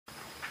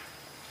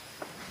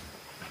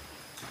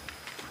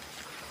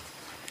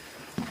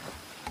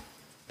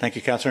Thank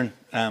you, Catherine.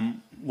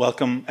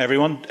 Welcome,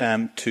 everyone,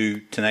 to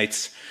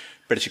tonight's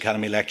British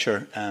Academy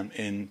lecture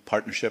in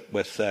partnership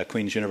with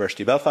Queen's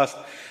University Belfast.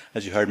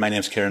 As you heard, my name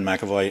is Kieran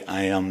McAvoy.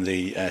 I am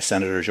the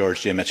Senator George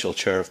J. Mitchell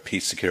Chair of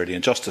Peace, Security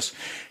and Justice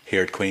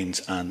here at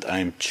Queen's, and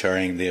I'm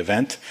chairing the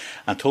event.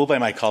 I'm told by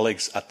my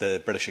colleagues at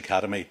the British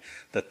Academy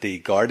that The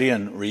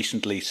Guardian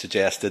recently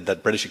suggested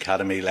that British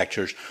Academy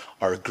lectures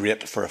are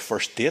great for a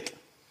first date.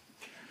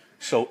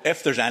 So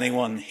if there's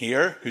anyone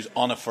here who's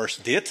on a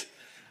first date,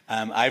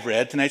 I've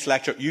read tonight's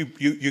lecture.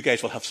 You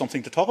guys will have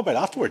something to talk about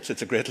afterwards.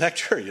 It's a great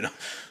lecture, you know.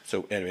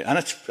 So anyway, and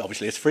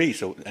it's free.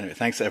 So anyway,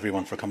 thanks to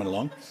everyone for coming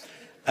along.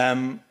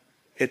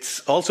 It's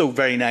also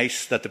very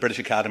nice that the British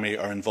Academy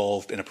are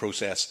involved in a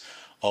process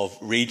of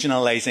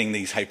regionalising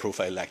these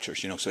high-profile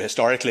lectures. You know, so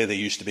historically they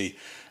used to be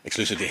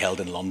exclusively held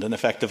in London,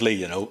 effectively.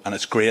 You know, and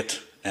it's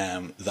great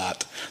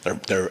that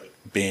they're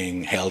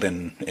being held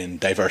in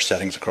diverse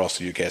settings across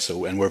the UK,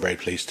 and we're very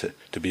pleased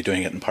to be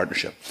doing it in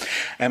partnership.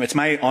 It's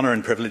my honour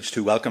and privilege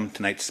to welcome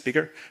tonight's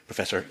speaker,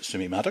 Professor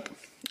Sumi Madhok.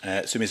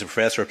 Sumi is a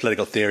Professor of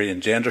Political Theory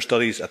and Gender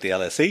Studies at the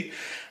LSE,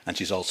 and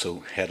she's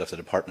also Head of the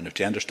Department of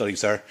Gender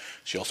Studies there.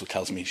 She also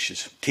tells me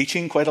she's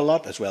teaching quite a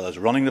lot, as well as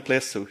running the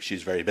place, so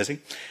she's very busy.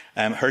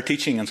 Her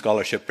teaching and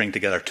scholarship bring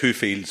together two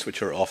fields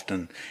which are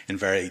often in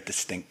very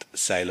distinct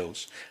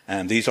silos.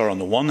 These are, on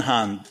the one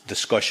hand,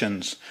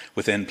 discussions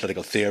within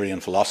political theory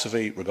and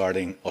philosophy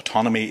regarding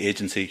autonomy,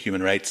 agency,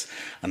 human rights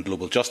and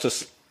global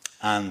justice,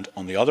 and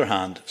on the other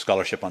hand,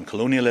 scholarship on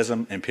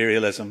colonialism,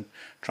 imperialism,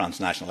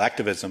 transnational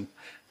activism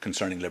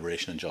concerning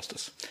liberation and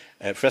justice.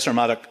 Professor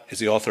Madhok is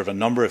the author of a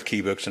number of key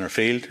books in her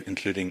field,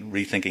 including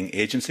Rethinking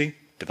Agency,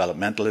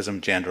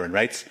 Developmentalism, Gender and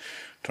Rights,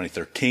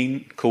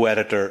 2013,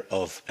 co-editor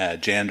of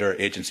Gender,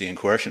 Agency and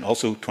Coercion,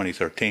 also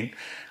 2013,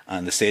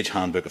 and the Sage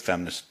Handbook of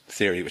Feminist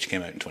Theory, which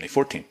came out in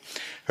 2014.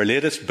 Her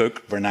latest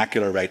book,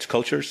 Vernacular Rights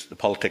Cultures, The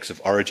Politics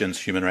of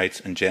Origins, Human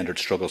Rights and Gendered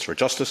Struggles for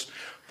Justice,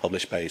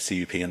 published by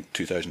CUP in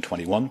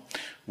 2021,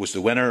 was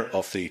the winner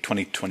of the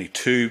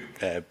 2022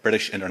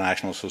 British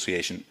International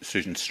Association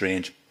Susan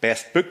Strange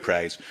Best Book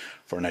Prize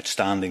for an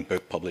outstanding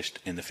book published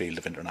in the field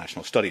of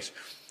international studies.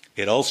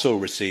 It also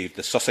received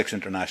the Sussex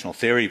International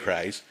Theory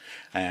Prize,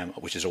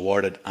 which is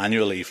awarded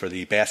annually for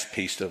the best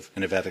piece of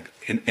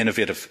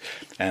innovative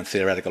and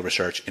theoretical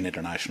research in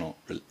international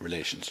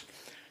relations.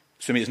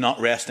 Sumi is not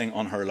resting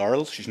on her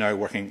laurels. She's now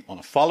working on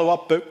a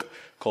follow-up book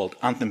called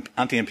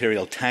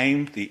Anti-Imperial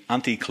Time, the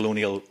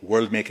Anti-Colonial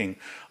World-Making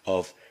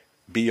of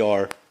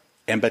B.R.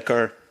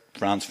 Ambedkar,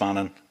 Frantz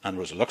Fanon and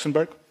Rosa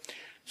Luxemburg.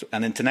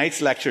 And in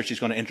tonight's lecture, she's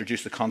going to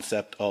introduce the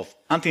concept of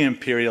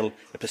anti-imperial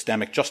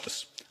epistemic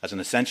justice as an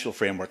essential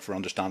framework for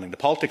understanding the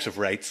politics of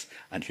rights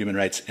and human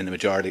rights in the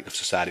majority of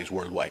societies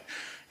worldwide.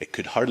 It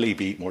could hardly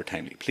be more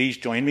timely. Please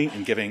join me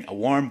in giving a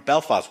warm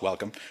Belfast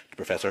welcome to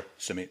Professor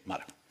Sumi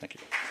Madhok. Thank you.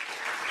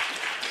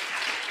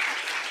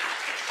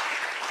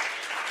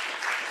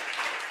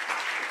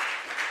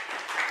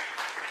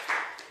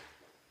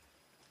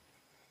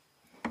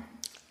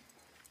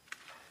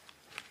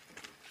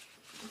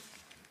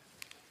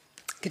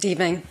 Good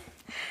evening.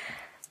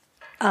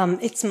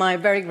 It's my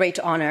very great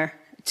honour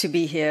to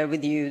be here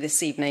with you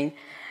this evening.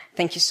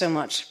 Thank you so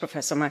much,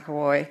 Professor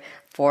McAvoy,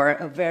 for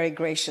a very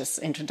gracious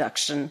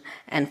introduction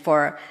and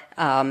for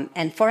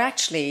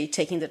actually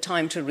taking the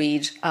time to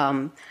read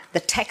the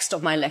text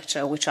of my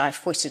lecture, which I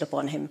foisted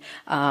upon him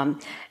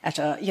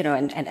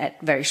at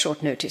very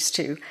short notice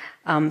too.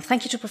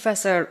 Thank you to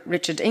Professor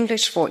Richard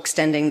English for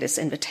extending this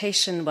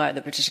invitation via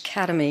the British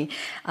Academy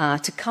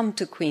to come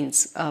to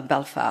Queen's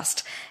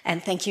Belfast.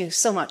 And thank you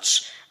so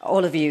much,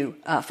 all of you,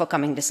 for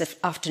coming this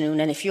afternoon.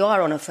 And if you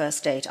are on a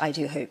first date, I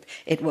do hope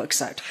it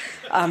works out.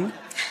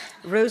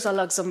 Rosa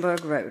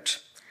Luxemburg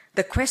wrote,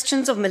 "The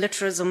questions of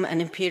militarism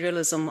and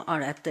imperialism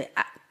are at the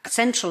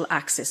central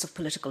axis of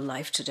political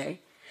life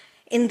today.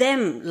 In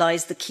them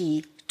lies the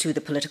key to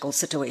the political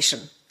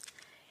situation."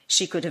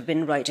 She could have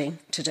been writing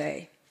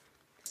today.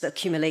 The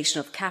accumulation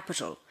of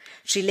capital.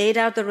 She laid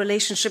out the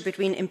relationship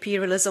between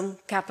imperialism,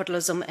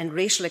 capitalism, and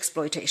racial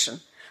exploitation.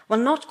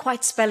 While not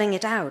quite spelling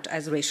it out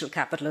as racial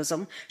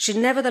capitalism, she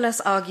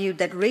nevertheless argued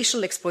that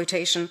racial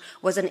exploitation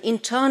was an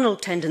internal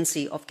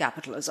tendency of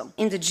capitalism.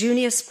 In the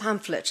Junius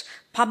pamphlet,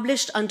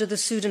 published under the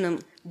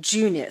pseudonym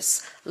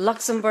Junius,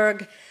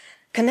 Luxemburg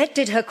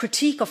connected her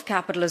critique of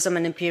capitalism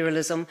and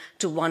imperialism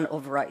to one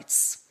of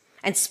rights,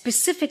 and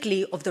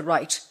specifically of the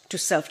right to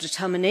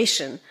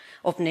self-determination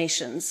of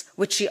nations,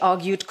 which she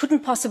argued couldn't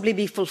possibly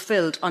be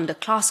fulfilled under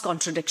class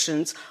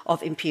contradictions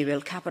of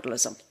imperial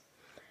capitalism.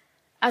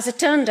 As it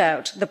turned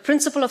out, the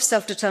principle of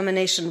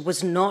self-determination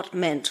was not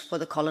meant for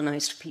the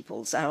colonized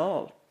peoples at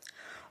all.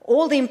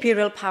 All the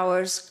imperial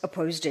powers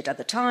opposed it at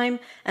the time,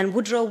 and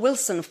Woodrow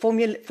Wilson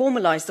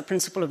formalized the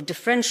principle of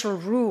differential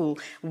rule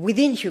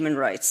within human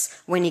rights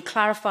when he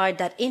clarified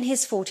that in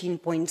his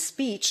 14-point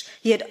speech,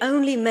 he had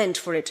only meant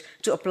for it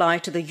to apply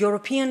to the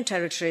European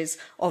territories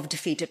of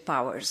defeated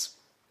powers.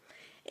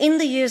 In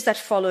the years that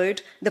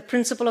followed, the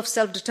principle of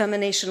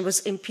self-determination was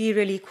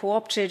imperially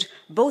co-opted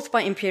both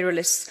by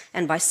imperialists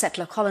and by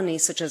settler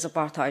colonies such as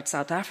apartheid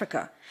South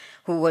Africa,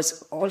 who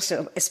was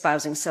also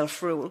espousing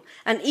self-rule.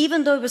 And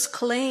even though it was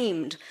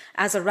claimed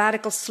as a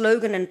radical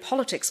slogan in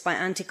politics by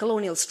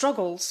anti-colonial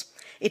struggles,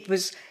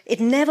 it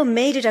never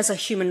made it as a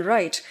human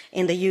right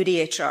in the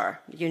UDHR,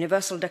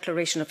 Universal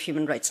Declaration of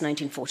Human Rights,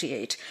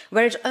 1948,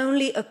 where it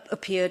only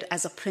appeared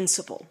as a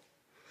principle.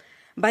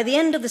 By the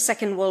end of the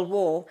Second World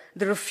War,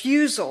 the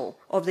refusal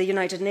of the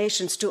United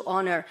Nations to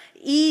honor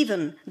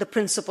even the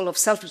principle of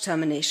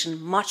self-determination,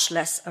 much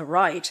less a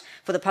right,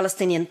 for the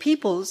Palestinian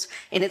peoples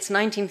in its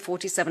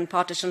 1947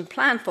 partition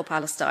plan for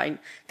Palestine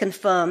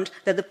confirmed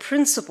that the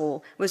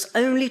principle was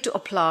only to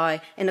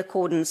apply in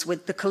accordance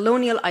with the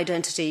colonial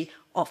identity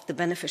of the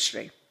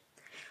beneficiary.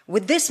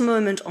 With this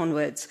moment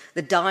onwards,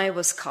 the die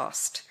was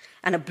cast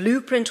and a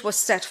blueprint was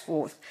set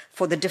forth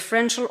for the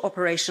differential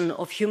operation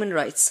of human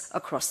rights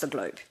across the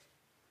globe.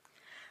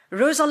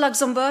 Rosa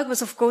Luxemburg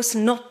was, of course,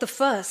 not the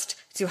first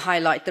to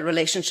highlight the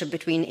relationship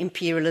between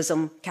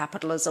imperialism,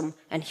 capitalism,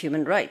 and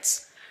human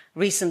rights.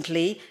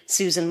 Recently,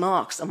 Susan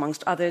Marks,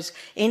 amongst others,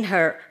 in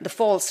her The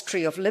False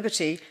Tree of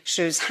Liberty,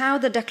 shows how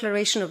the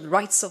Declaration of the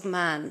Rights of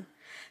Man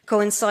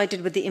coincided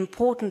with the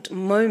important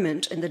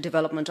moment in the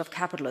development of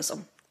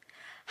capitalism.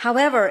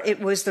 However, it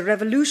was the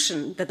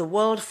revolution that the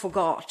world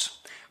forgot,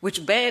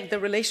 which bared the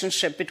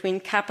relationship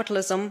between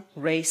capitalism,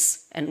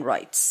 race, and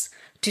rights.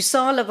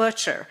 Toussaint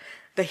Louverture,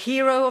 the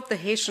hero of the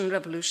Haitian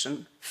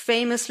Revolution,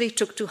 famously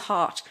took to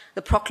heart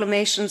the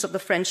proclamations of the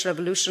French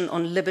Revolution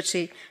on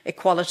liberty,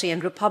 equality,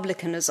 and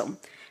republicanism,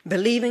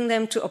 believing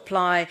them to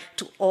apply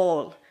to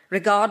all,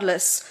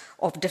 regardless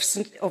of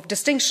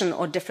distinction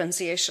or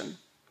differentiation.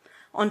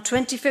 On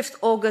 25th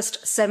August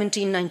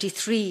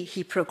 1793,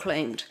 he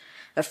proclaimed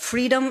that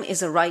freedom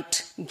is a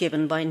right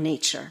given by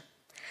nature.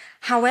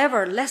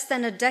 However, less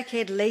than a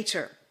decade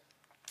later,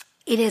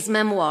 in his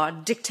memoir,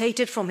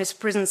 dictated from his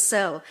prison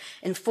cell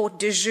in Fort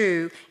de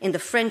Joux in the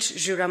French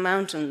Jura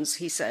Mountains,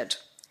 he said,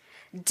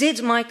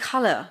 "Did my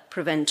color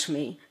prevent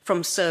me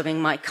from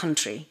serving my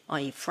country,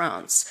 i.e.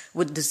 France,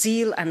 with the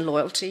zeal and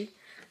loyalty?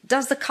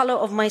 Does the color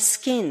of my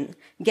skin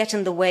get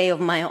in the way of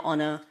my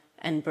honor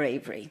and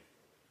bravery?"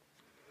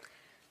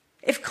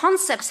 If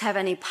concepts have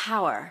any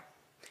power,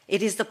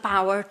 it is the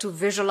power to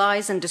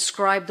visualize and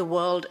describe the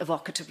world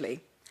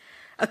evocatively.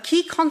 A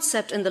key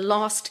concept in the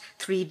last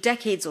 3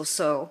 decades or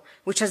so,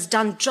 which has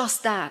done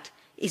just that,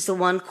 is the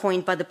one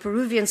coined by the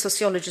Peruvian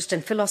sociologist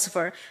and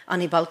philosopher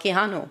Aníbal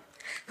Quijano,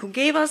 who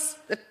gave us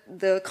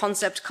the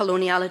concept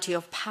coloniality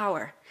of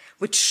power,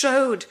 which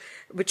showed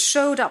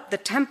up the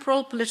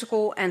temporal,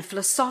 political, and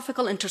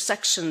philosophical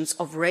intersections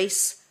of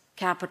race,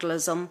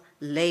 capitalism,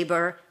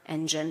 labor,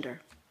 and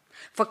gender.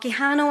 For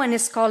Quijano and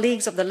his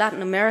colleagues of the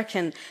Latin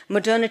American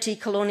Modernity,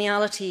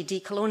 Coloniality,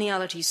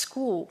 Decoloniality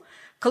School,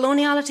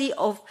 coloniality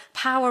of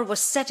power was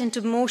set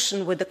into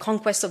motion with the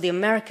conquest of the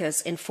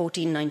Americas in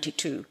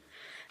 1492.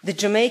 The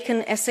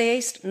Jamaican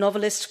essayist,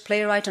 novelist,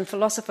 playwright, and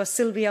philosopher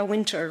Sylvia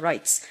Wynter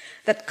writes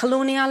that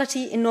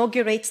coloniality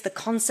inaugurates the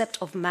concept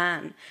of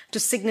man to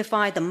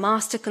signify the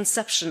master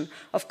conception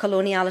of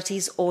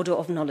coloniality's order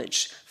of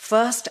knowledge,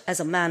 first as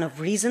a man of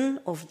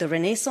reason of the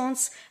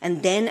Renaissance,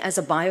 and then as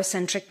a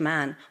biocentric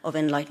man of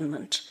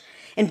enlightenment.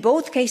 In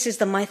both cases,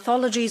 the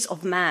mythologies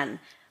of man,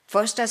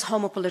 first as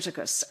Homo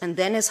politicus and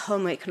then as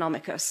Homo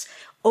economicus,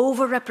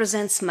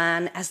 overrepresents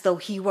man as though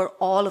he were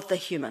all of the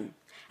human,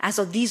 as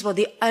though these were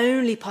the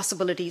only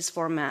possibilities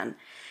for man,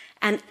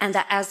 and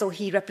that as though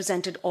he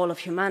represented all of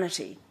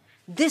humanity.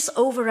 This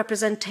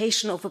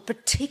overrepresentation of a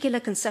particular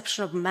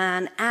conception of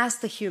man as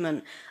the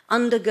human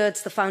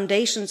undergirds the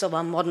foundations of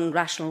our modern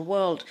rational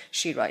world,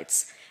 she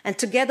writes, and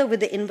together with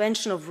the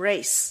invention of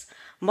race,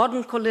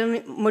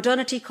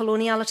 modernity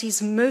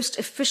coloniality's most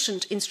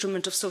efficient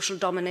instrument of social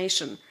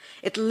domination,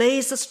 it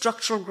lays the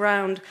structural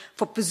ground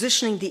for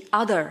positioning the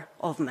other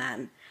of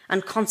man,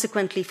 and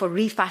consequently for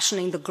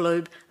refashioning the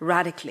globe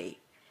radically,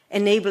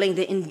 enabling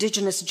the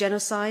indigenous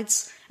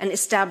genocides and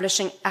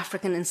establishing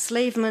African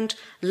enslavement,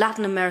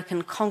 Latin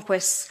American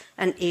conquests,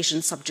 and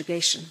Asian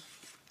subjugation.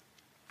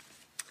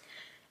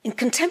 In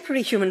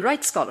contemporary human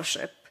rights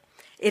scholarship,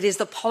 it is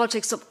the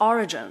politics of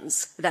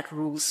origins that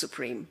rules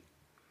supreme.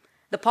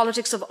 The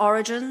politics of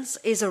origins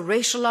is a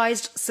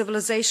racialized,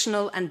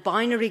 civilizational, and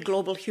binary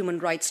global human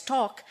rights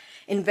talk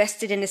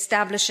invested in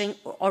establishing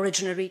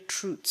originary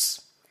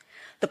truths.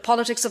 The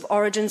politics of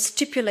origins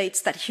stipulates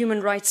that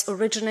human rights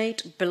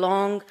originate,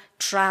 belong,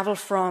 travel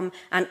from,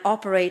 and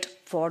operate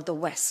for the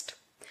West.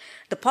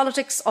 The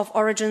politics of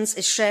origins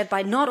is shared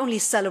by not only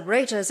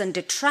celebrators and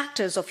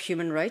detractors of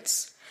human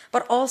rights,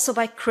 but also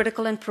by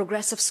critical and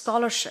progressive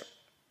scholarship.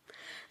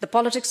 The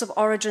politics of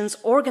origins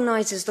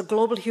organizes the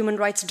global human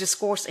rights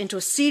discourse into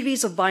a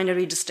series of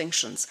binary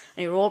distinctions,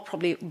 and you're all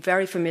probably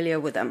very familiar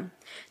with them.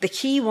 The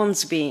key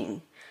ones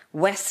being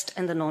West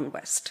and the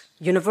non-West,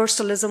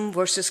 universalism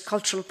versus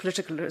cultural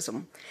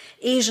politicalism,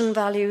 Asian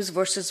values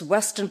versus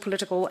Western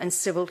political and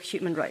civil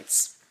human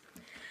rights.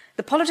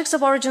 The politics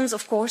of origins,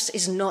 of course,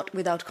 is not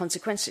without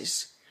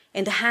consequences.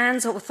 In the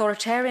hands of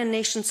authoritarian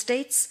nation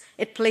states,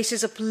 it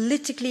places a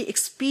politically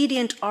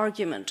expedient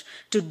argument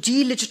to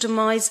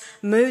delegitimize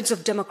modes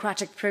of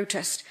democratic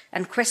protest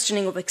and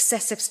questioning of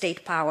excessive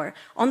state power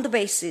on the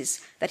basis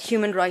that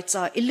human rights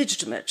are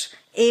illegitimate,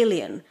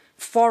 alien,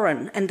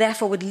 foreign, and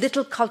therefore with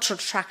little cultural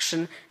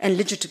traction and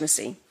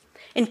legitimacy.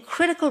 In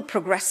critical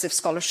progressive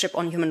scholarship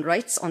on human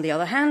rights, on the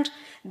other hand,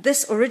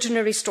 this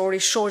originary story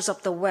shores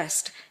up the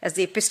West as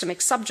the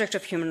epistemic subject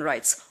of human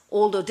rights,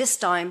 although this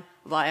time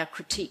via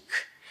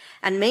critique,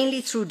 and mainly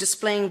through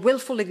displaying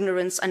willful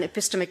ignorance and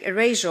epistemic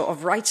erasure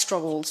of rights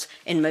struggles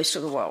in most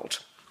of the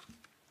world.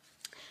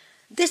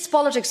 This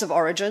politics of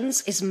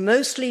origins is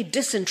mostly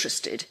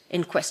disinterested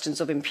in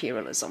questions of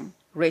imperialism,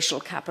 racial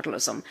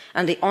capitalism,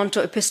 and the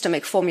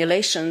onto-epistemic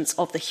formulations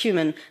of the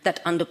human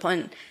that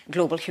underpin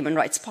global human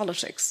rights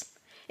politics.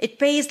 It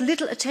pays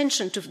little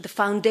attention to the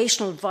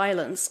foundational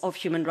violence of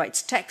human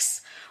rights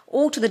texts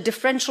or to the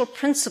differential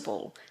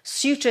principle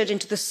suited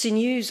into the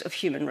sinews of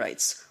human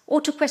rights, or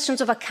to questions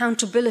of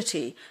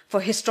accountability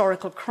for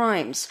historical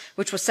crimes,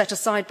 which were set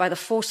aside by the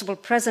forcible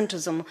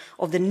presentism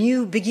of the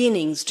new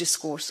beginnings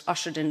discourse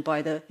ushered in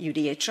by the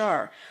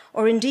UDHR,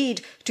 or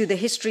indeed to the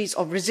histories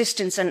of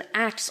resistance and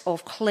acts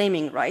of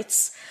claiming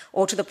rights,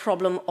 or to the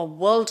problem of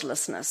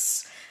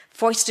worldlessness,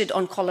 foisted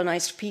on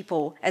colonized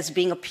people as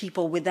being a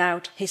people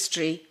without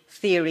history,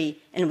 theory,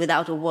 and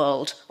without a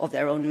world of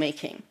their own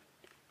making.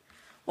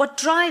 What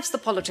drives the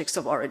politics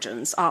of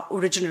origins are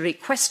originary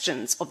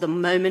questions of the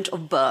moment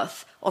of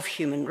birth of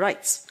human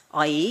rights,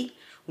 i.e.,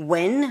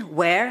 when,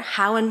 where,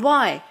 how, and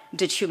why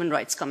did human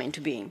rights come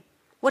into being?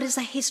 What is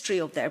the history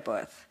of their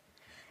birth?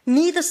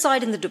 Neither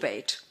side in the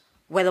debate,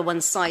 whether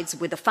one sides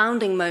with the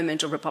founding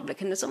moment of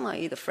republicanism,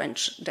 i.e. the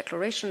French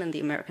Declaration and the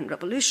American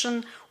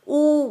Revolution,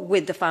 or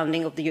with the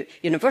founding of the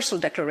Universal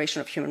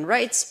Declaration of Human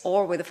Rights,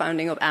 or with the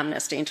founding of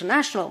Amnesty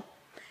International,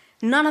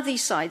 none of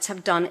these sides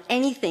have done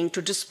anything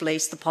to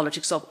displace the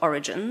politics of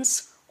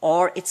origins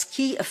or its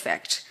key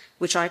effect,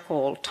 which I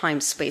call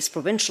time-space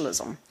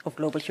provincialism of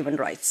global human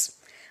rights.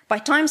 By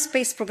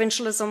time-space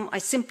provincialism, I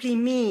simply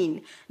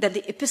mean that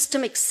the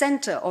epistemic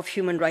center of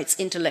human rights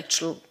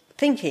intellectual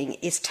thinking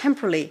is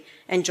temporally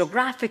and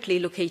geographically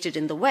located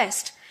in the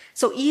West,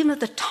 so even if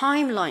the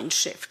timeline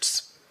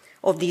shifts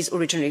of these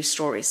originary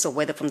stories, so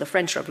whether from the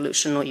French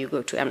Revolution or you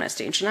go to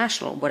Amnesty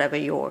International, whatever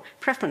your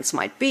preference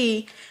might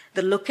be,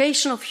 the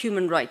location of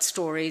human rights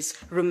stories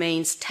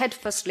remains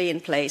steadfastly in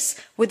place,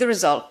 with the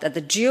result that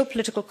the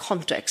geopolitical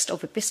context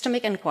of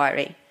epistemic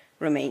inquiry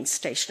remains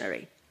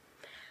stationary.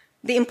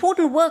 The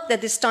important work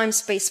that this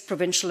time-space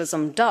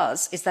provincialism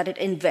does is that it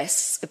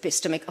invests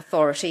epistemic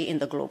authority in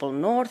the global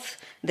north,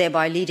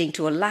 thereby leading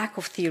to a lack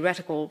of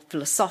theoretical,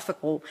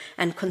 philosophical,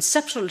 and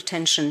conceptual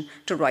attention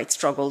to rights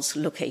struggles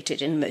located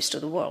in most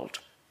of the world.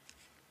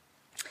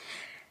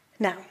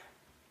 Now,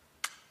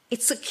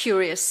 it's a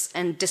curious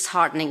and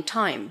disheartening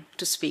time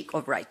to speak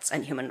of rights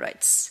and human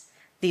rights.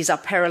 These are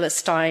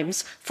perilous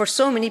times for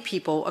so many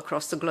people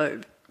across the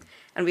globe.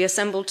 And we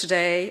assemble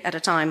today at a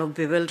time of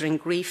bewildering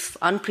grief,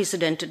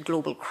 unprecedented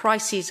global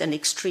crises, and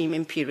extreme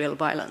imperial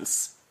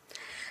violence.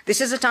 This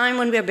is a time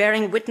when we are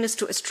bearing witness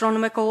to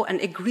astronomical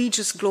and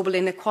egregious global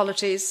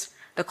inequalities,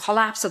 the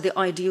collapse of the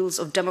ideals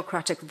of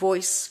democratic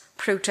voice,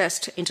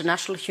 protest,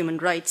 international human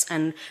rights,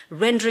 and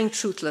rendering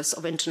truthless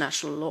of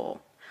international law,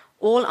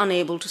 all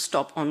unable to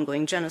stop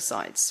ongoing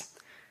genocides.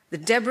 The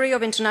debris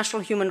of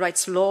international human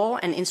rights law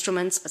and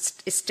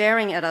instruments is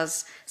staring at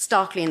us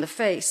starkly in the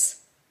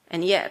face,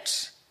 and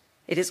yet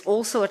it is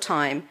also a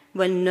time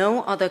when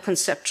no other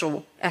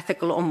conceptual,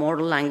 ethical, or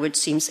moral language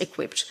seems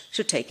equipped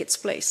to take its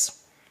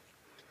place.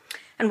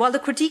 And while the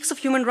critiques of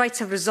human rights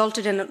have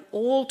resulted in an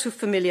all too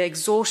familiar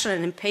exhaustion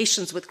and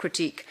impatience with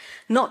critique,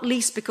 not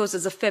least because,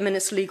 as a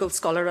feminist legal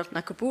scholar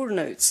Ratna Kapoor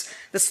notes,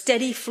 the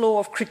steady flow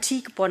of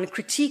critique upon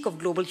critique of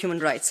global human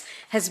rights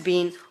has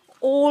been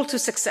all too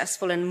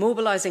successful in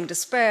mobilizing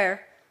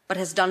despair, but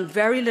has done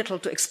very little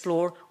to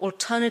explore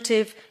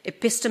alternative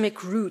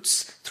epistemic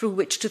routes through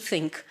which to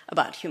think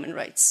about human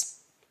rights.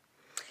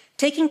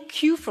 Taking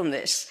cue from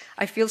this,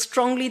 I feel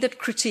strongly that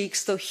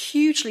critiques, though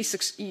hugely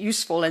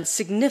useful and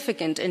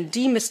significant in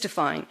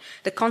demystifying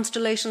the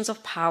constellations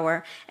of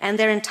power and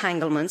their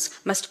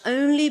entanglements, must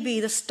only be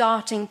the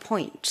starting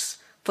points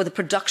for the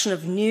production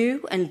of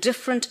new and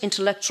different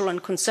intellectual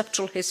and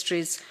conceptual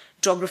histories,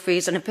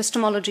 geographies, and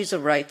epistemologies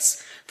of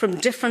rights from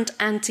different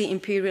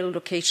anti-imperial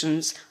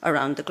locations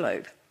around the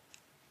globe.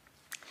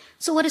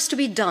 So what is to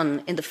be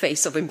done in the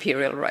face of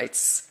imperial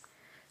rights?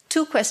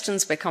 Two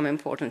questions become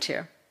important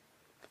here.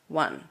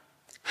 One,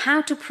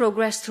 how to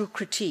progress through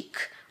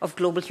critique of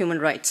global human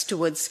rights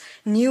towards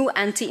new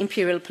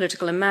anti-imperial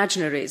political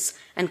imaginaries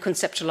and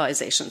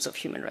conceptualizations of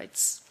human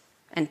rights.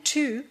 And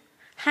two,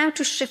 how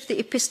to shift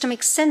the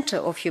epistemic center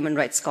of human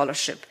rights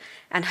scholarship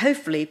and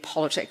hopefully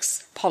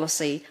politics,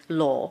 policy,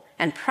 law,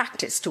 and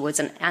practice towards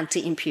an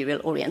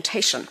anti-imperial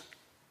orientation.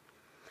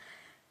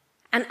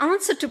 An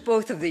answer to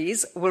both of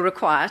these will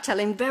require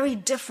telling very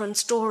different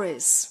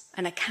stories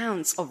and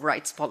accounts of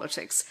rights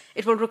politics.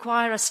 It will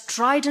require a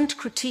strident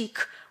critique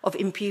of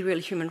imperial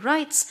human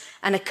rights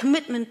and a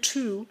commitment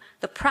to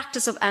the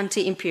practice of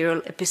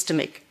anti-imperial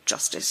epistemic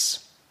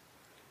justice.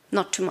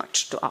 Not too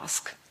much to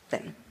ask,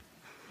 then.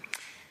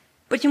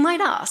 But you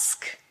might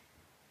ask,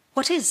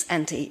 what is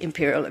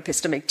anti-imperial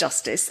epistemic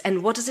justice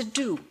and what does it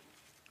do?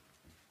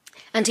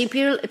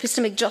 Anti-imperial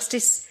epistemic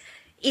justice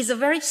is a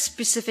very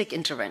specific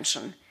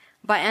intervention.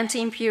 By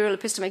anti-imperial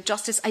epistemic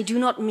justice, I do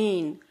not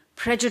mean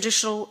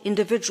prejudicial,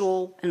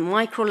 individual, and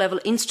micro-level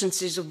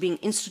instances of being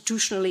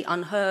institutionally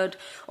unheard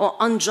or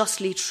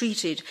unjustly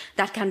treated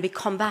that can be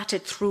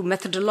combated through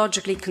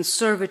methodologically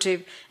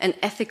conservative and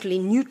ethically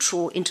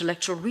neutral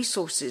intellectual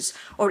resources,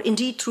 or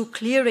indeed through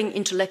clearing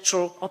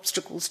intellectual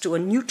obstacles to a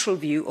neutral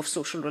view of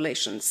social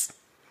relations.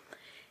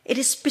 It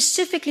is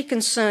specifically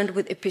concerned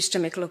with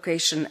epistemic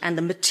location and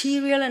the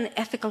material and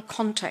ethical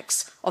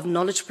context of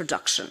knowledge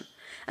production,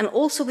 and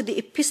also with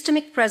the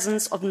epistemic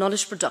presence of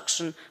knowledge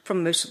production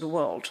from most of the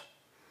world.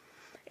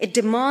 It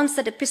demands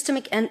that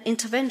epistemic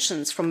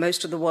interventions from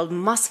most of the world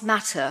must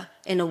matter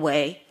in a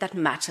way that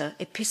matter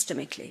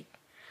epistemically.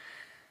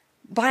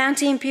 By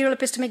anti-imperial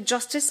epistemic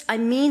justice, I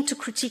mean to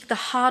critique the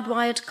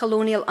hardwired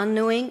colonial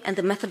unknowing and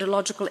the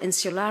methodological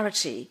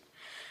insularity,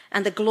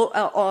 and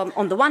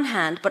on the one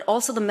hand, but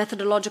also the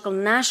methodological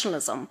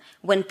nationalism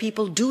when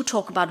people do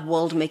talk about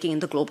world making in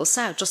the global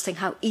south. Just think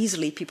how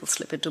easily people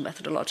slip into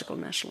methodological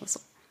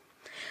nationalism.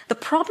 The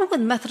problem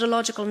with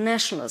methodological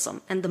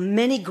nationalism and the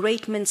many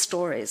great men's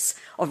stories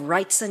of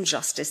rights and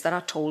justice that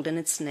are told in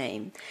its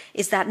name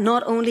is that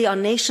not only are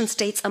nation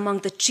states among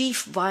the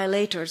chief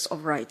violators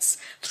of rights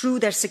through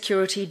their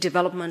security,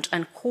 development,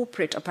 and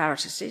corporate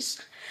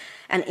apparatuses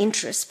and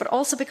interests, but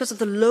also because of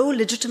the low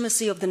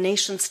legitimacy of the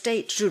nation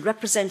state to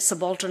represent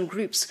subaltern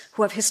groups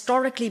who have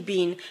historically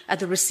been at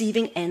the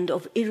receiving end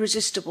of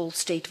irresistible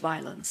state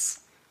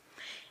violence.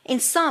 In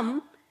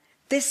sum,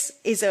 this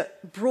is a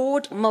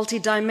broad,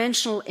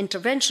 multidimensional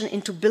intervention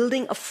into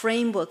building a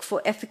framework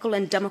for ethical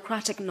and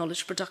democratic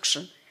knowledge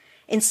production.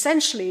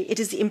 Essentially, it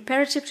is the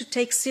imperative to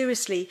take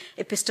seriously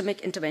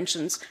epistemic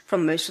interventions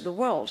from most of the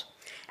world.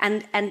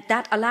 And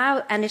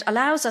it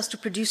allows us to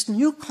produce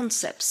new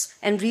concepts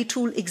and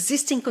retool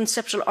existing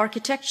conceptual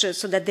architectures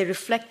so that they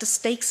reflect the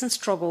stakes and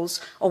struggles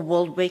of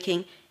world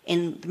making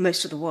in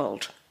most of the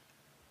world.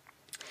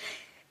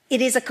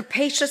 It is a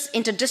capacious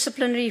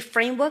interdisciplinary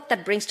framework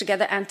that brings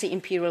together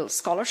anti-imperial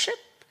scholarship,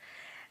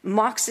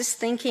 Marxist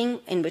thinking,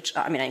 in which,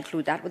 I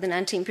include that within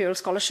anti-imperial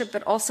scholarship,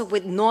 but also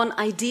with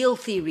non-ideal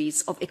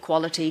theories of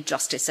equality,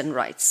 justice, and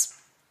rights.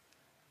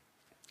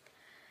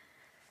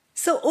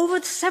 So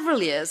over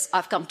several years,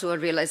 I've come to a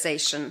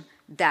realization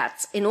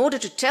that in order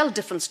to tell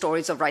different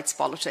stories of rights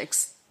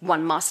politics,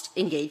 one must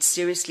engage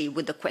seriously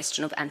with the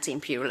question of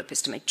anti-imperial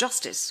epistemic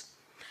justice.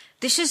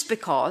 This is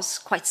because,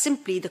 quite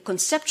simply, the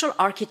conceptual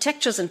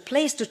architectures in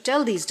place to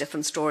tell these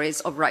different stories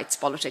of rights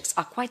politics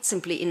are quite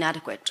simply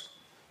inadequate.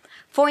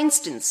 For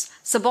instance,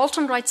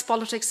 subaltern rights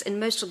politics in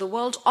most of the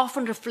world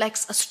often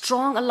reflects a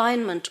strong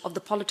alignment of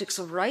the politics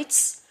of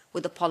rights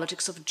with the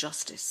politics of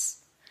justice.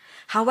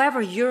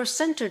 However,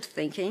 Eurocentered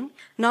thinking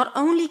not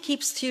only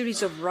keeps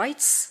theories of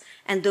rights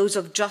and those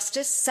of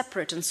justice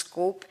separate in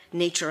scope,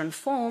 nature, and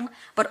form,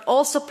 but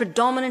also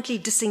predominantly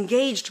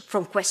disengaged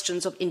from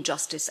questions of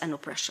injustice and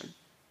oppression.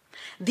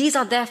 These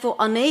are therefore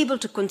unable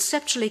to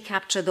conceptually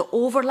capture the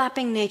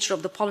overlapping nature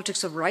of the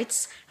politics of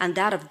rights and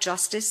that of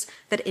justice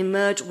that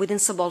emerge within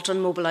subaltern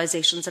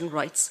mobilizations and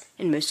rights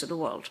in most of the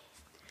world.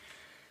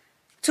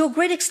 To a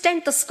great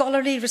extent, the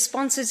scholarly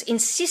responses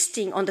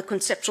insisting on the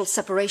conceptual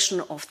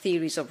separation of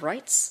theories of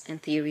rights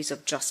and theories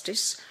of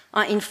justice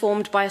are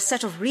informed by a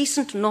set of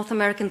recent North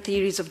American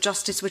theories of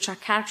justice which are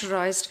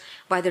characterized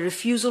by the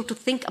refusal to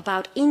think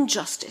about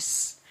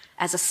injustice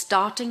as a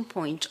starting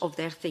point of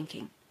their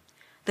thinking.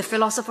 The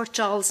philosopher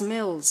Charles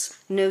Mills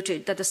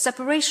noted that the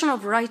separation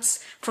of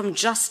rights from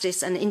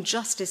justice and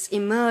injustice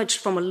emerged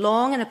from a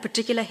long and a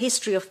particular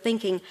history of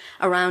thinking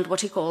around what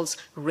he calls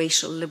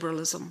racial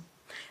liberalism,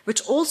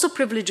 which also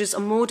privileges a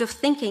mode of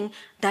thinking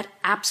that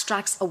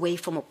abstracts away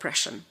from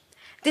oppression.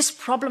 This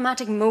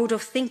problematic mode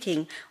of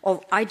thinking,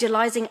 of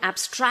idealizing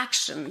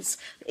abstractions,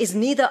 is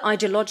neither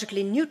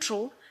ideologically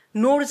neutral,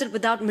 nor is it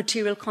without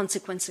material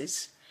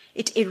consequences.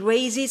 It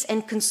erases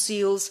and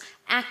conceals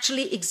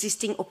actually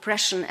existing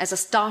oppression as a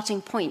starting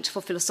point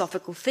for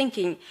philosophical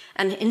thinking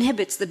and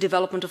inhibits the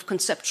development of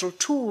conceptual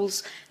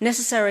tools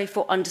necessary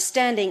for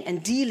understanding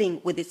and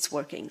dealing with its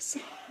workings.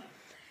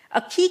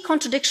 A key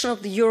contradiction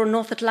of the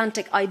Euro-North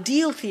Atlantic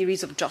ideal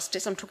theories of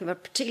justice, I'm talking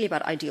about particularly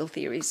about ideal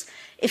theories,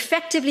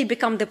 effectively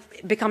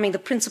becoming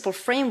the principal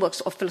frameworks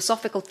of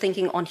philosophical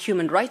thinking on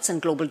human rights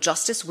and global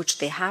justice, which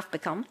they have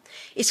become,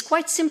 is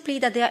quite simply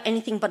that they are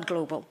anything but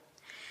global.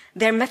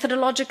 Their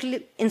methodological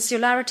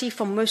insularity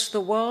from most of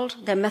the world,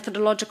 their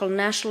methodological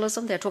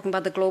nationalism, they're talking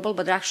about the global,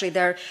 but actually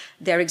their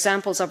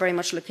examples are very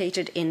much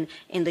located in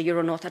the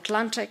Euro-North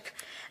Atlantic.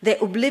 Their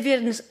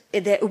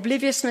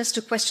obliviousness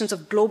to questions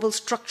of global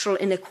structural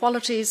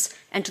inequalities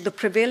and to the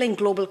prevailing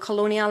global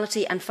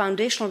coloniality and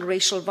foundational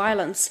racial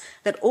violence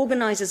that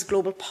organizes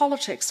global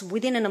politics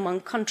within and among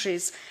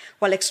countries,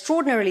 while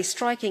extraordinarily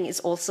striking, is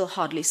also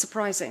hardly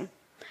surprising.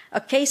 A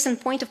case in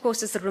point, of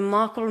course, is the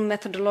remarkable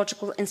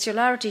methodological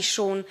insularity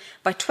shown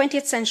by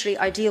 20th century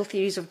ideal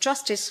theories of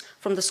justice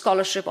from the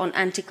scholarship on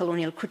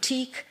anti-colonial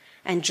critique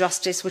and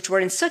justice, which were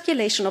in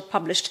circulation or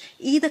published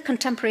either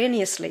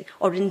contemporaneously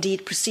or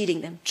indeed preceding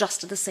them,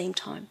 just at the same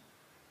time.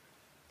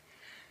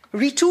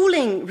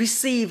 Retooling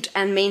received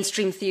and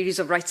mainstream theories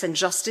of rights and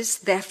justice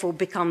therefore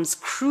becomes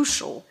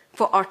crucial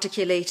for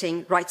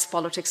articulating rights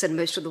politics in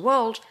most of the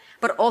world,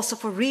 but also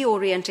for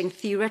reorienting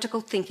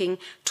theoretical thinking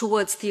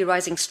towards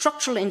theorizing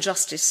structural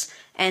injustice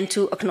and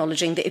to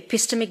acknowledging the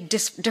epistemic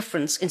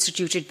difference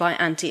instituted by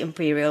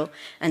anti-imperial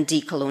and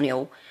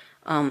decolonial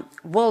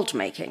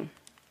world-making.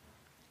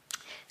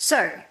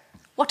 So,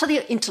 what are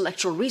the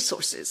intellectual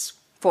resources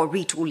for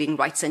retooling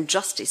rights and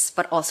justice,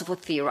 but also for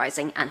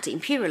theorizing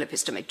anti-imperial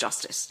epistemic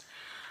justice?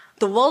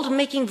 The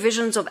world-making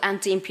visions of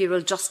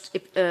anti-imperial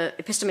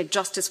epistemic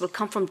justice will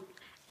come from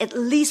at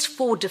least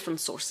 4 different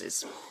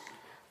sources.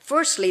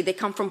 Firstly, they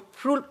come from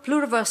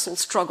pluriversal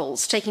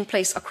struggles taking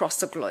place across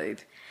the globe.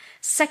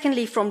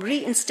 Secondly, from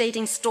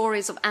reinstating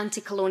stories of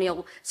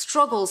anti-colonial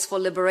struggles for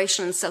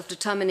liberation and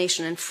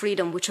self-determination and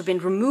freedom, which have been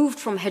removed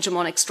from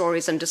hegemonic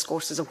stories and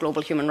discourses of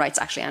global human rights.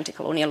 Actually,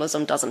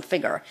 anti-colonialism doesn't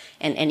figure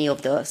in any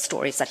of the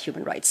stories that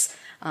human rights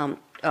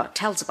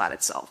tells about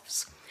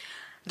itself.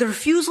 The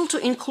refusal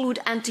to include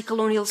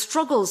anti-colonial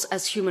struggles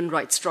as human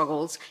rights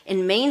struggles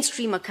in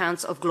mainstream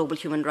accounts of global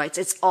human rights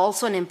is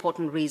also an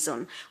important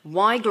reason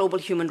why global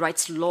human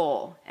rights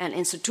law and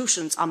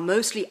institutions are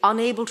mostly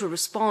unable to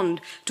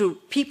respond to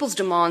people's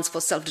demands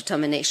for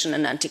self-determination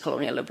and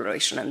anti-colonial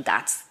liberation, and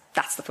that's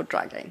the foot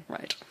dragging,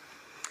 right?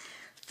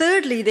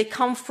 Thirdly, they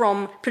come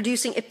from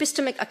producing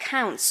epistemic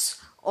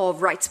accounts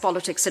of rights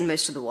politics in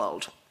most of the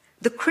world.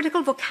 The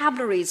critical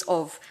vocabularies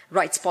of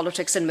rights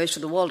politics in most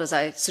of the world, as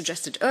I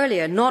suggested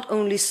earlier, not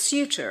only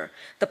suture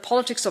the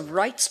politics of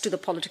rights to the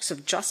politics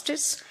of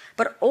justice,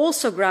 but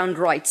also ground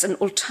rights in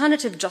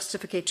alternative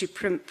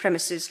justificatory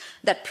premises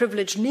that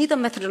privilege neither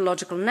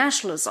methodological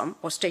nationalism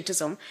or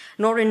statism,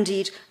 nor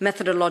indeed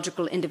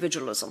methodological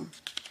individualism.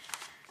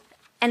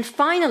 And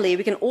finally,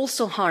 we can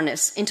also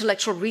harness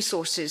intellectual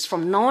resources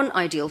from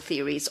non-ideal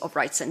theories of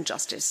rights and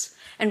justice.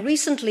 And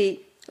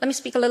recently, let me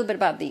speak a little bit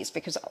about these,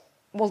 because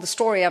well, the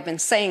story I've been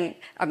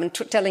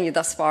telling you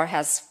thus far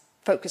has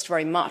focused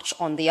very much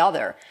on the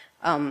other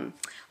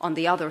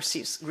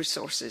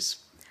resources.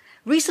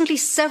 Recently,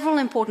 several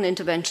important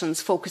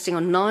interventions focusing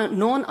on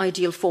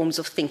non-ideal forms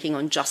of thinking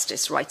on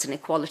justice, rights, and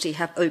equality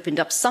have opened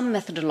up some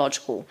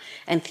methodological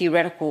and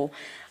theoretical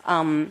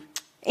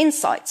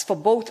insights for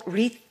both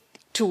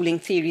retooling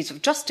theories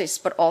of justice,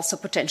 but also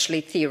potentially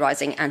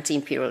theorizing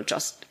anti-imperial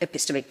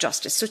epistemic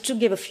justice. So, to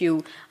give a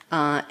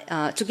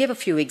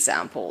few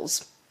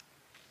examples.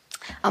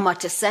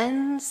 Amartya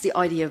Sen's The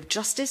Idea of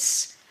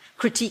Justice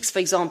critiques, for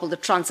example, the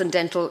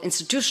transcendental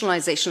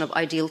institutionalization of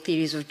ideal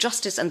theories of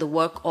justice and the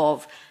work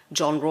of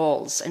John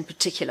Rawls in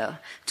particular,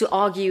 to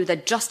argue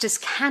that justice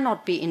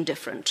cannot be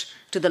indifferent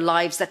to the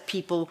lives that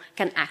people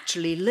can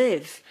actually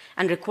live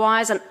and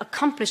requires an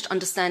accomplished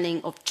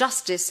understanding of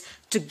justice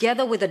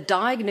together with a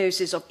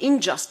diagnosis of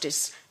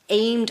injustice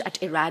aimed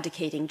at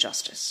eradicating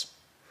injustice.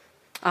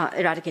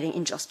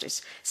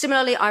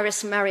 Similarly,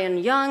 Iris Marion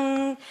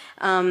Young,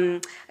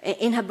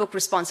 in her book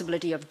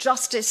Responsibility of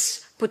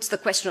Justice, puts the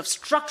question of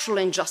structural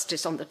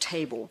injustice on the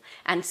table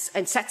and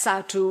sets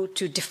out to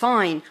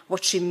define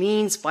what she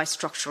means by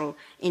structural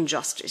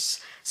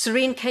injustice.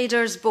 Serene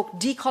Kader's book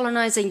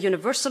Decolonizing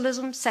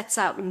Universalism sets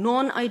out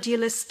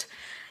non-idealist,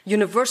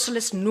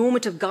 universalist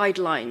normative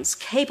guidelines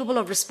capable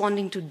of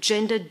responding to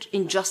gendered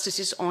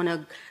injustices on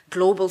a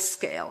global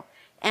scale.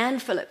 Anne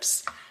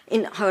Phillips,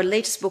 in her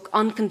latest book,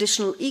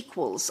 Unconditional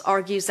Equals,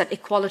 argues that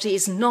equality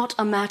is not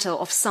a matter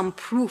of some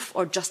proof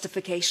or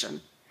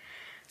justification,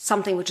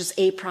 something which is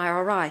a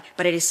priori,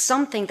 but it is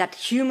something that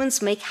humans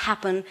make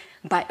happen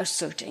by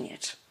asserting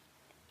it.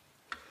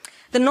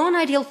 The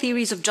non-ideal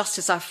theories of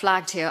justice I've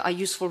flagged here are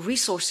useful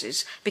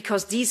resources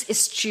because these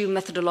eschew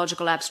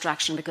methodological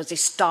abstraction, because they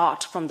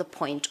start from the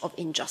point of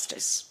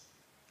injustice.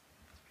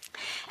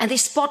 And they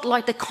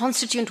spotlight the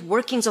constituent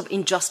workings of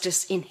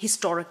injustice in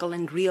historical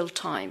and real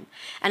time,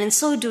 and in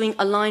so doing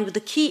align with the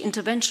key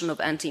intervention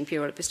of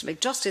anti-imperial epistemic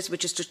justice,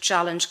 which is to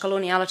challenge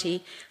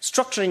coloniality,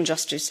 structural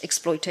injustice,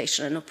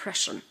 exploitation, and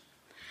oppression.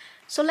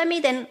 So let me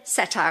then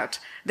set out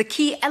the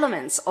key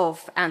elements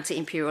of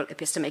anti-imperial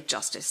epistemic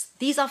justice.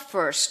 These are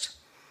first,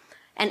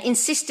 an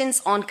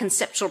insistence on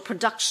conceptual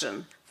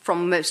production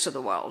from most of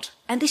the world,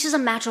 and this is a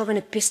matter of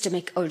an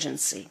epistemic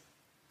urgency.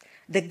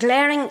 The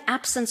glaring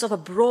absence of a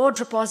broad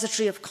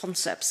repository of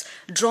concepts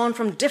drawn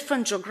from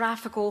different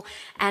geographical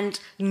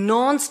and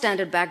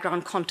non-standard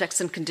background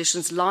contexts and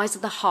conditions lies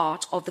at the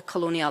heart of the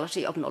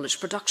coloniality of knowledge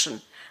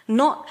production.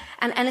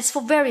 And it's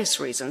for various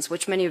reasons,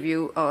 which many of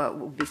you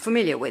will be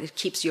familiar with. It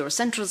keeps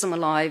Eurocentrism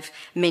alive,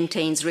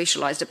 maintains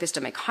racialized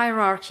epistemic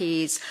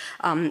hierarchies,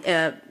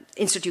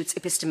 institutes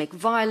epistemic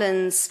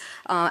violence,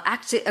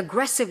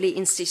 aggressively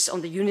insists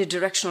on the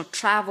unidirectional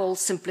travel,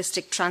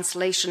 simplistic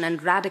translation,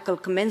 and radical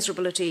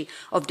commensurability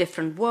of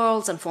different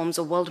worlds and forms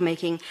of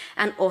world-making,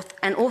 and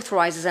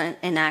authorizes and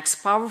enacts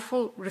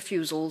powerful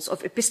refusals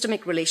of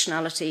epistemic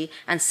relationality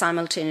and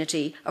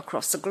simultaneity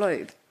across the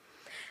globe.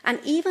 And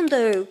even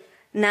though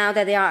now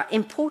that there are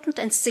important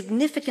and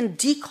significant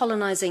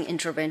decolonizing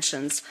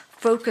interventions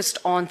focused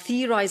on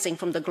theorizing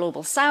from the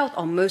global south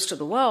or most of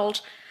the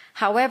world,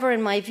 however,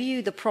 in my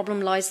view, the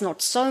problem lies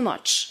not so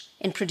much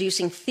in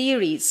producing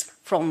theories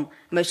from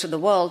most of the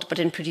world, but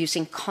in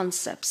producing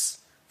concepts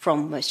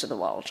from most of the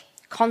world.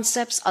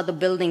 Concepts are the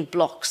building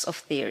blocks of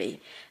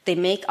theory. They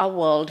make our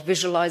world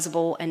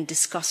visualizable and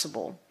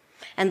discussable.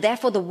 And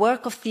therefore, the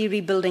work of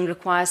theory building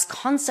requires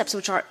concepts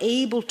which are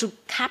able to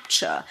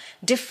capture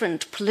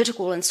different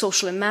political and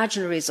social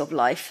imaginaries of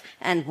life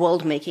and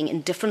world making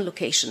in different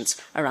locations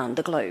around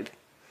the globe.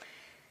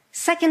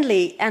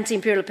 Secondly,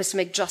 anti-imperial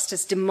epistemic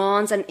justice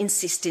demands an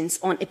insistence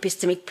on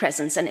epistemic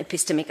presence and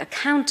epistemic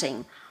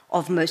accounting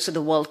of most of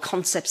the world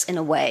concepts in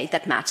a way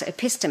that matter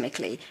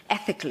epistemically,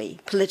 ethically,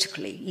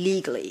 politically,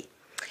 legally.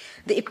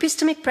 The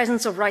epistemic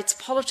presence of rights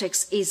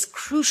politics is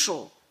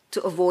crucial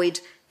to avoid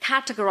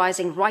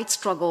categorizing right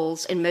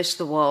struggles in most of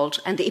the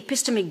world and the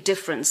epistemic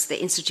difference they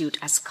institute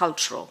as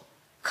cultural,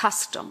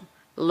 custom,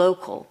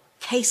 local,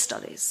 case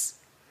studies.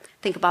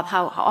 Think about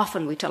how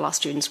often we tell our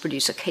students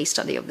produce a case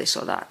study of this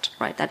or that,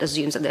 right? That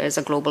assumes that there is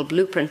a global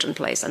blueprint in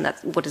place and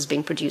that what is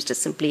being produced is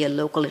simply a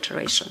local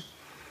iteration,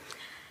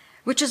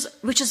 which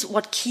is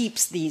what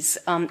keeps these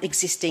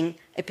existing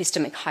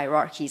epistemic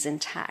hierarchies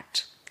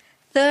intact.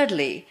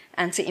 Thirdly,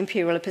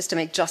 anti-imperial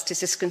epistemic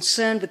justice is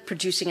concerned with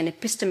producing an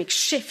epistemic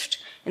shift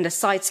in the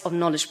sites of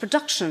knowledge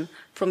production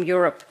from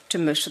Europe to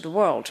most of the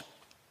world.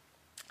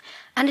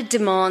 And it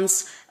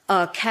demands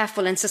a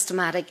careful and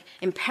systematic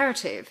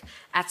imperative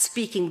at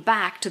speaking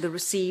back to the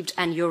received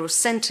and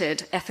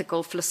Euro-centered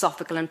ethical,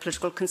 philosophical, and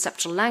political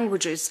conceptual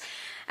languages,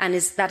 and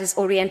that is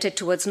oriented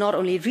towards not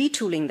only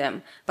retooling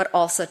them, but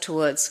also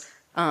towards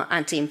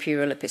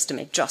anti-imperial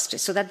epistemic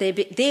justice, so that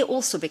they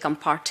also become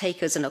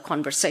partakers in a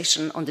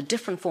conversation on the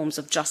different forms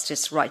of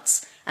justice,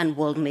 rights, and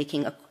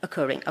world-making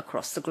occurring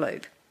across the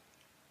globe.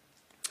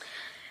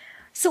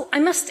 So I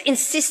must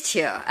insist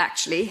here,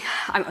 actually,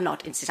 I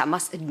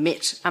must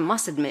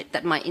admit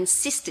that my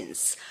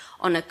insistence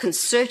on a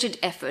concerted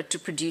effort to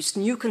produce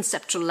new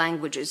conceptual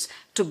languages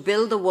to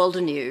build the world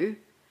anew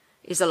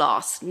is,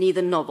 alas,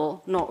 neither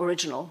novel nor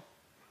original.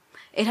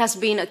 It has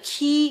been a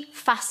key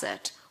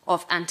facet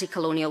of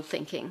anti-colonial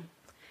thinking.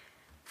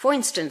 For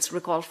instance,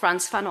 recall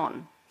Frantz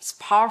Fanon's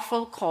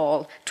powerful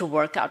call to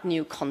work out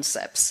new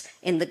concepts.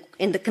 In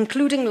the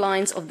concluding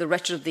lines of The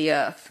Wretched of the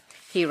Earth,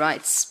 he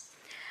writes,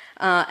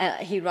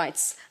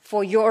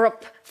 for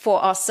Europe,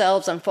 for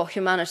ourselves, and for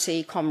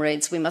humanity,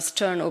 comrades, we must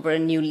turn over a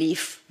new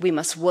leaf, we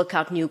must work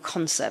out new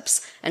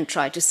concepts and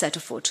try to set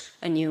afoot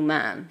a new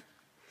man.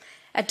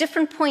 At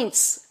different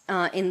points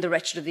in The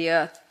Wretched of the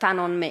Earth,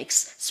 Fanon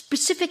makes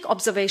specific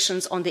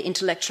observations on the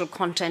intellectual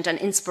content and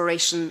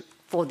inspiration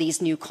for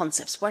these new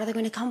concepts. Where are they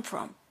going to come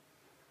from?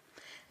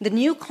 The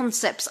new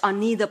concepts are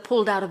neither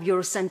pulled out of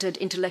Euro-centered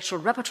intellectual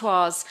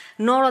repertoires,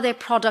 nor are they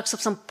products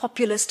of some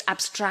populist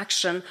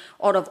abstraction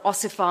or of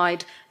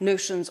ossified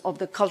notions of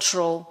the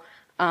cultural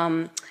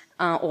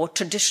or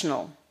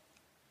traditional.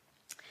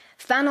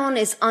 Fanon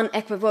is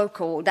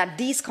unequivocal that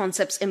these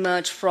concepts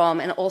emerge from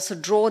and also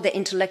draw their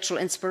intellectual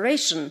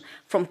inspiration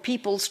from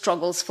people's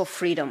struggles for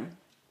freedom.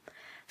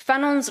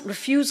 Fanon's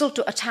refusal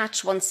to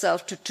attach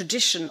oneself to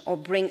tradition or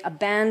bring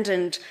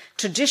abandoned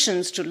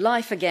traditions to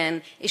life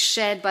again is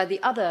shared by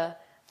the other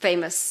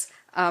famous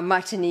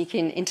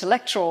Martinican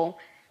intellectual,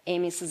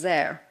 Aimé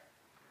Césaire,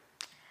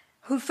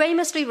 who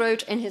famously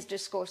wrote in his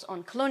discourse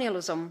on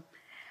colonialism,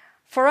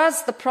 "For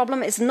us, the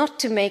problem is not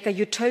to make a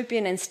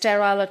utopian and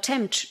sterile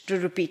attempt to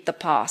repeat the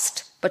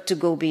past, but to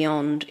go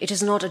beyond. It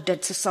is not a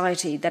dead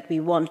society that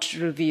we want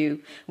to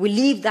review. We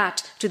leave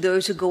that to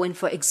those who go in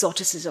for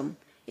exoticism.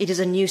 It is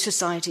a new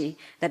society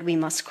that we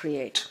must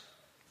create."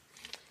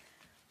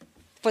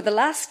 For the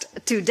last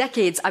 2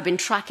 decades, I've been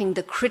tracking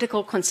the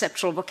critical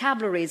conceptual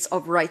vocabularies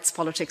of rights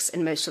politics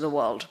in most of the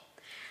world.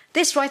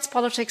 This rights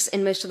politics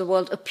in most of the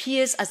world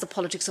appears as the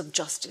politics of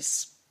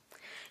justice.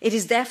 It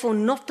is therefore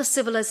not the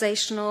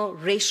civilizational,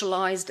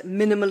 racialized,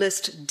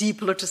 minimalist,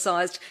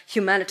 depoliticized,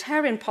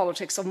 humanitarian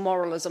politics of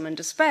moralism and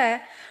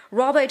despair.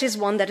 Rather, it is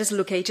one that is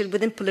located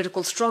within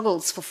political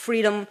struggles for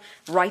freedom,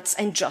 rights,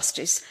 and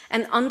justice,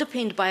 and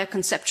underpinned by a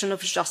conception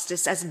of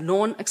justice as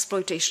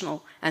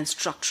non-exploitational and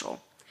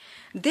structural.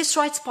 This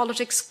rights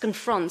politics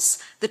confronts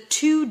the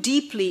two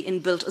deeply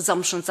inbuilt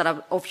assumptions that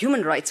are of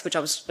human rights, which I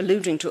was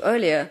alluding to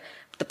earlier,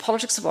 the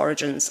politics of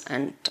origins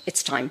and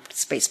its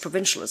time-space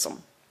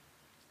provincialism.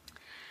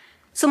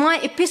 So my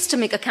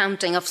epistemic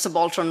accounting of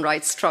subaltern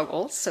rights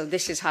struggles, so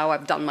this is how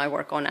I've done my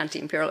work on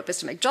anti-imperial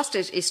epistemic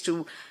justice, is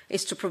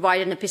to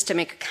provide an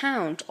epistemic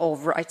account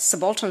of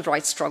subaltern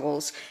rights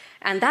struggles,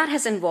 and that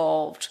has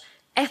involved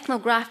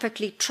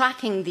ethnographically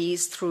tracking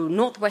these through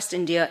northwest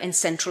India and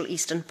central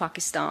eastern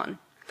Pakistan.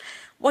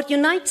 What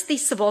unites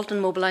these subaltern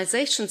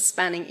mobilizations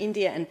spanning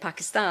India and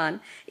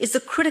Pakistan is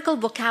the critical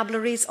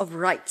vocabularies of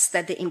rights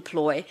that they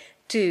employ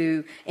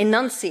to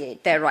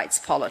enunciate their rights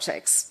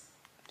politics.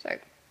 So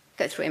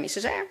go through Amy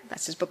Césaire,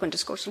 that's his book on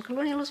discourse on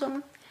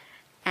colonialism,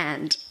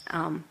 and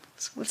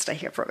so we'll stay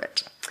here for a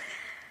bit.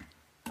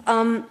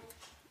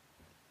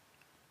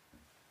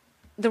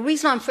 The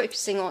reason I'm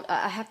focusing on,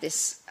 I have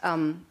this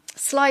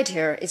slide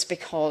here is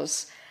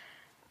because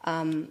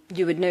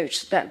you would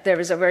note that there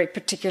is a very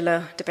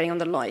particular, depending on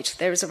the light,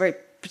 there is a very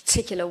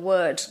particular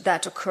word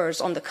that occurs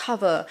on the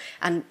cover,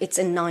 and it's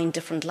in 9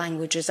 different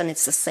languages, and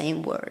it's the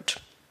same word.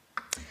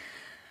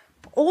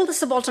 All the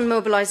subaltern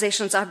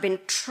mobilizations I've been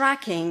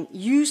tracking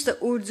use the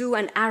Urdu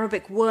and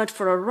Arabic word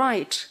for a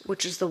right,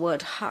 which is the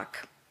word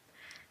haq,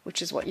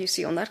 which is what you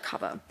see on that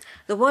cover.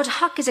 The word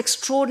haq is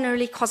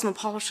extraordinarily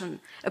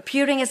cosmopolitan,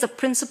 appearing as the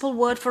principal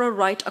word for a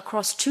right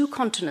across 2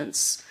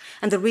 continents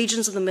and the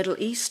regions of the Middle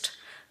East,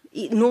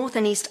 North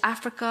and East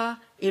Africa,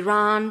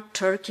 Iran,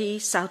 Turkey,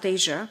 South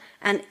Asia,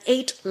 and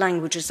 8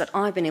 languages that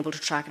I've been able to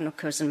track, and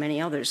occurs in many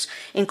others,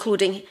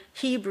 including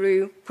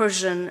Hebrew,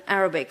 Persian,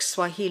 Arabic,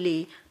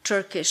 Swahili,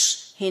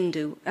 Turkish,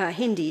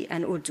 Hindi,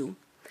 and Urdu.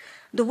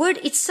 The word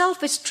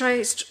itself is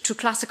traced to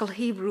classical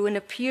Hebrew and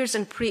appears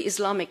in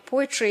pre-Islamic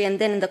poetry and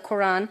then in the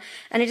Quran,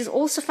 and it is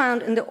also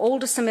found in the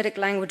older Semitic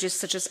languages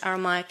such as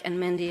Aramaic and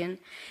Mandaean.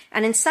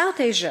 And in South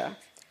Asia,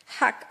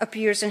 haq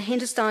appears in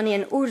Hindustani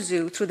and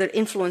Urdu through the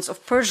influence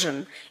of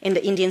Persian in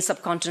the Indian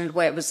subcontinent,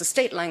 where it was the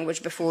state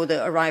language before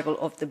the arrival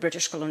of the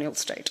British colonial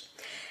state,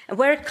 and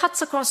where it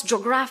cuts across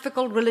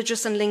geographical,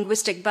 religious, and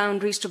linguistic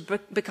boundaries to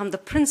become the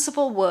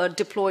principal word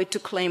deployed to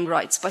claim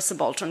rights by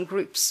subaltern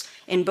groups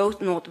in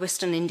both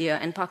northwestern India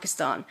and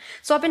Pakistan.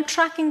 So I've been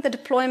tracking the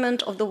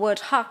deployment of the word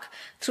haq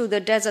through the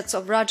deserts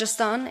of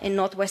Rajasthan in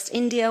northwest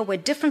India, where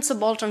different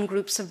subaltern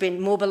groups have been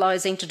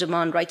mobilizing to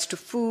demand rights to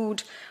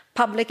food,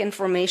 public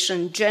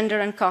information, gender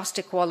and caste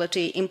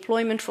equality,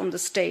 employment from the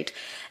state,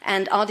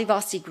 and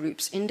Adivasi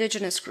groups,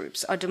 indigenous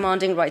groups, are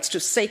demanding rights to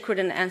sacred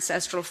and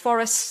ancestral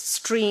forests,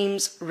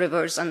 streams,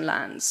 rivers, and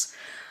lands.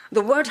 The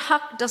word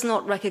haq does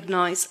not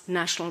recognize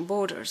national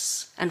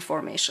borders and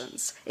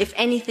formations. If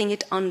anything,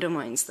 it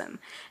undermines them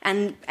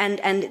and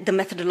the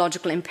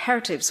methodological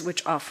imperatives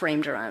which are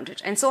framed around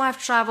it. And so I've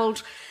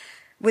traveled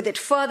with it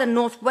further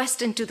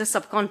northwest into the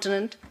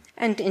subcontinent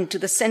and into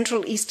the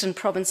central eastern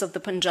province of the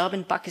Punjab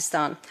in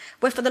Pakistan,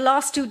 where for the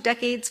last 2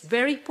 decades,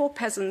 very poor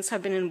peasants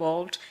have been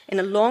involved in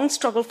a long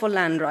struggle for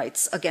land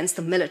rights against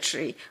the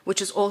military,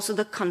 which is also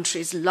the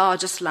country's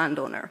largest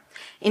landowner,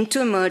 and to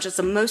emerge as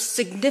the most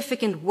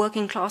significant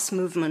working class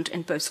movement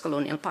in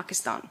post-colonial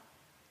Pakistan.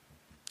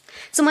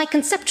 So my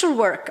conceptual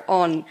work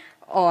on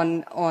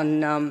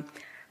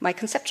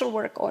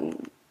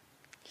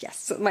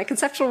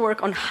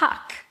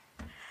haq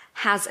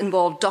has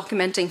involved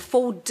documenting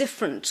 4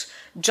 different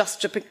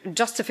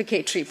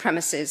justificatory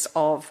premises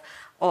of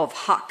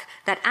haq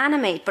that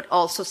animate but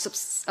also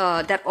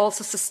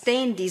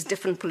sustain these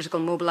different political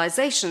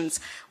mobilizations,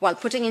 while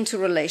putting into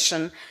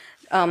relation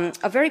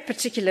a very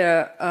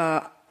particular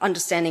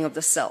understanding of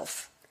the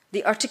self.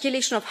 The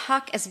articulation of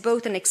haq as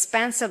both an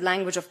expansive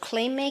language of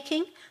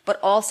claim-making but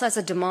also as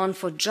a demand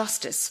for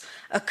justice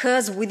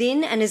occurs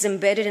within and is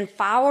embedded in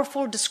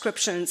powerful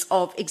descriptions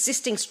of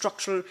existing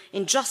structural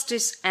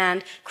injustice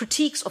and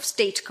critiques of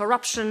state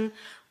corruption,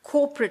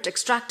 corporate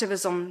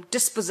extractivism,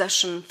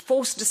 dispossession,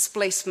 forced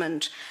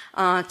displacement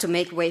to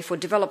make way for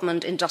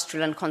development,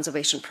 industrial and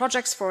conservation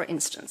projects, for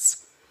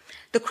instance.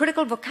 The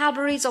critical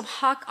vocabularies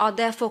of haq are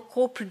therefore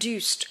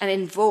co-produced and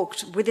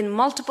invoked within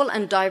multiple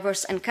and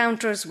diverse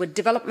encounters with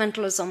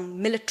developmentalism,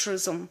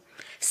 militarism,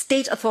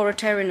 state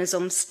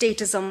authoritarianism,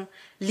 statism,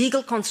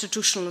 legal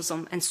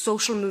constitutionalism, and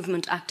social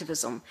movement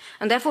activism.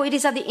 And therefore it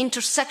is at the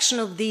intersection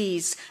of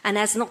these, and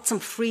as not some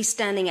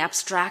freestanding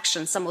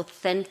abstraction, some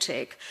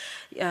authentic,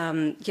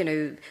 a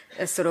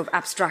sort of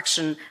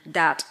abstraction,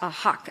 that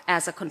haq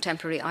as a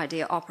contemporary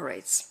idea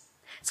operates.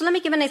 So let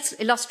me give an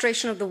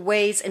illustration of the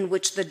ways in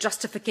which the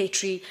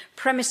justificatory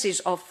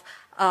premises of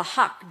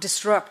haq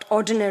disrupt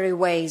ordinary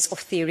ways of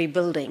theory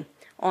building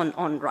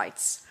on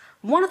rights.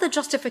 One of the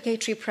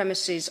justificatory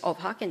premises of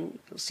haq, and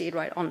you'll see it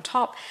right on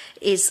top,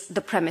 is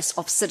the premise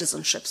of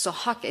citizenship. So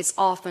haq is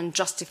often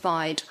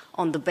justified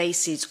on the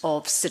basis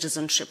of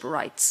citizenship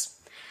rights.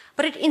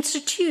 But it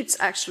institutes,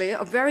 actually,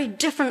 a very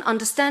different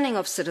understanding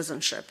of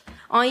citizenship,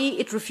 i.e.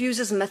 it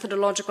refuses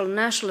methodological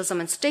nationalism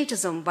and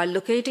statism by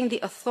locating the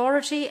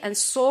authority and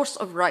source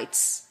of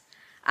rights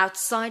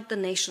outside the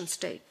nation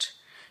state,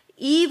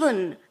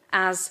 even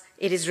as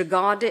it is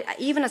regarded,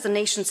 even as the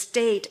nation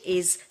state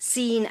is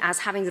seen as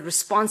having the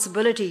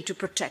responsibility to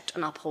protect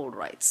and uphold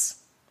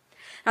rights.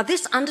 Now,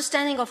 this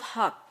understanding of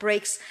haq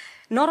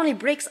not only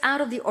breaks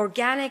out of the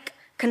organic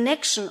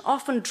connection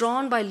often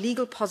drawn by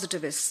legal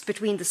positivists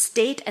between the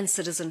state and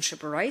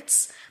citizenship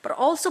rights, but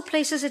also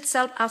places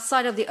itself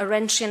outside of the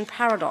Arendtian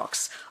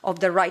paradox of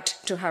the right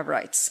to have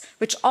rights,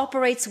 which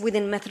operates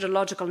within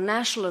methodological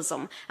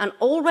nationalism and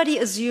already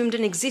assumed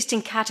in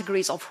existing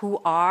categories of who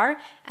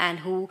are and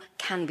who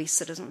can be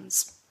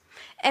citizens.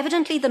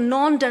 Evidently, the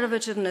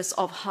non-derivativeness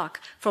of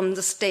haq from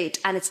the state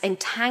and its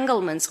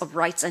entanglements of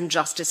rights and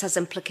justice has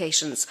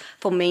implications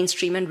for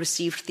mainstream and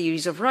received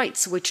theories of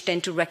rights, which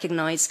tend to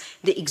recognize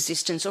the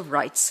existence of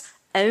rights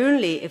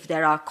only if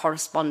there are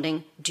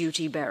corresponding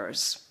duty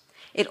bearers.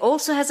 It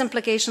also has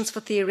implications for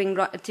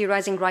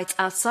theorizing rights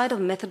outside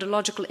of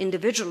methodological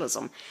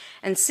individualism.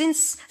 And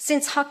since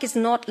haq is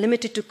not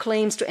limited to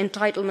claims to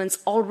entitlements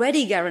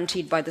already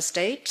guaranteed by the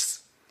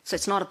states, so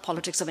it's not a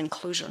politics of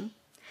inclusion,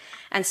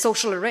 and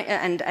social,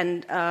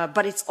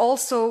 but it's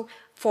also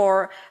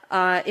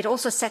it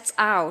also sets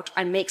out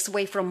and makes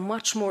way for a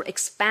much more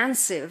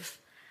expansive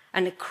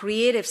and a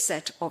creative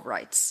set of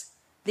rights.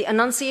 The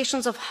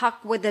enunciations of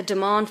haq with their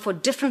demand for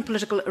different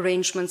political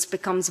arrangements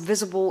becomes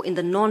visible in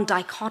the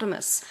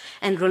non-dichotomous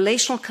and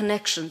relational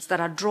connections that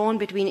are drawn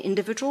between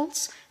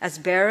individuals as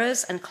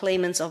bearers and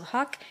claimants of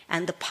haq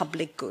and the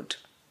public good.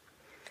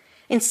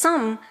 In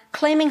sum,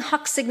 claiming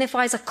haq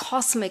signifies a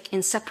cosmic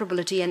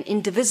inseparability and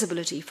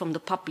indivisibility from the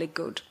public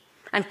good.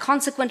 And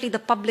consequently, the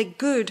public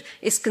good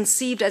is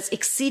conceived as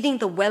exceeding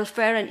the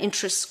welfare and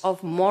interests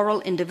of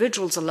moral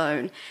individuals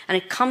alone, and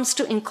it comes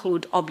to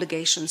include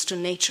obligations to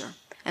nature,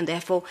 and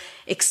therefore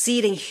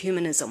exceeding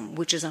humanism,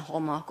 which is a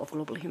hallmark of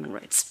global human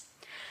rights.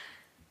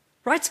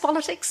 Rights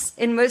politics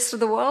in most of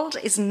the world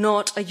is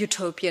not a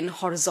utopian,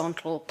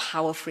 horizontal,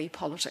 power-free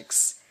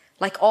politics.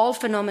 Like all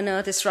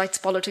phenomena, this rights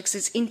politics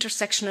is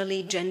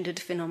intersectionally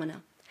gendered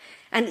phenomena.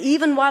 And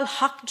even while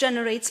haq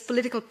generates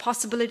political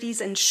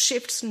possibilities and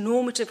shifts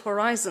normative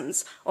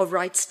horizons of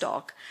rights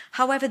talk,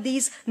 however,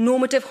 these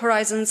normative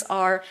horizons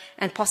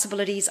and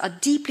possibilities are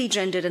deeply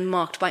gendered and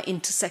marked by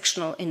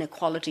intersectional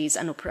inequalities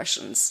and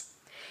oppressions.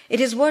 It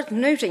is worth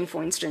noting,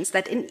 for instance,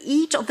 that in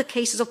each of the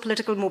cases of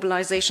political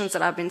mobilizations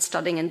that I've been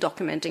studying and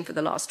documenting for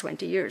the last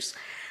 20 years,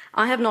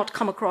 I have not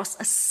come across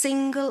a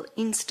single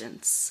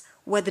instance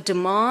where the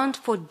demand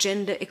for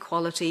gender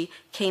equality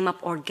came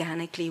up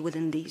organically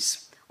within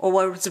these, or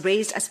was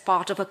raised as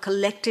part of a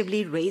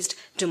collectively raised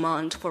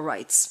demand for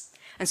rights.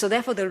 And so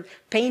therefore the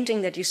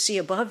painting that you see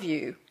above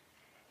you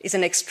is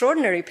an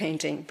extraordinary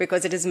painting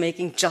because it is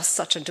making just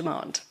such a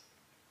demand.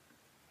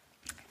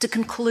 To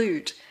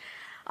conclude,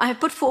 I have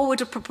put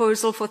forward a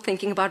proposal for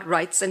thinking about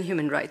rights and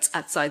human rights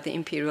outside the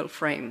imperial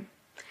frame.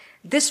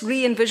 This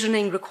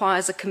re-envisioning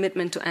requires a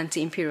commitment to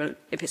anti-imperial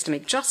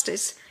epistemic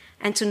justice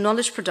and to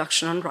knowledge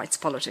production on rights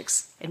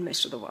politics in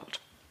most of the world.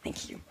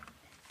 Thank you.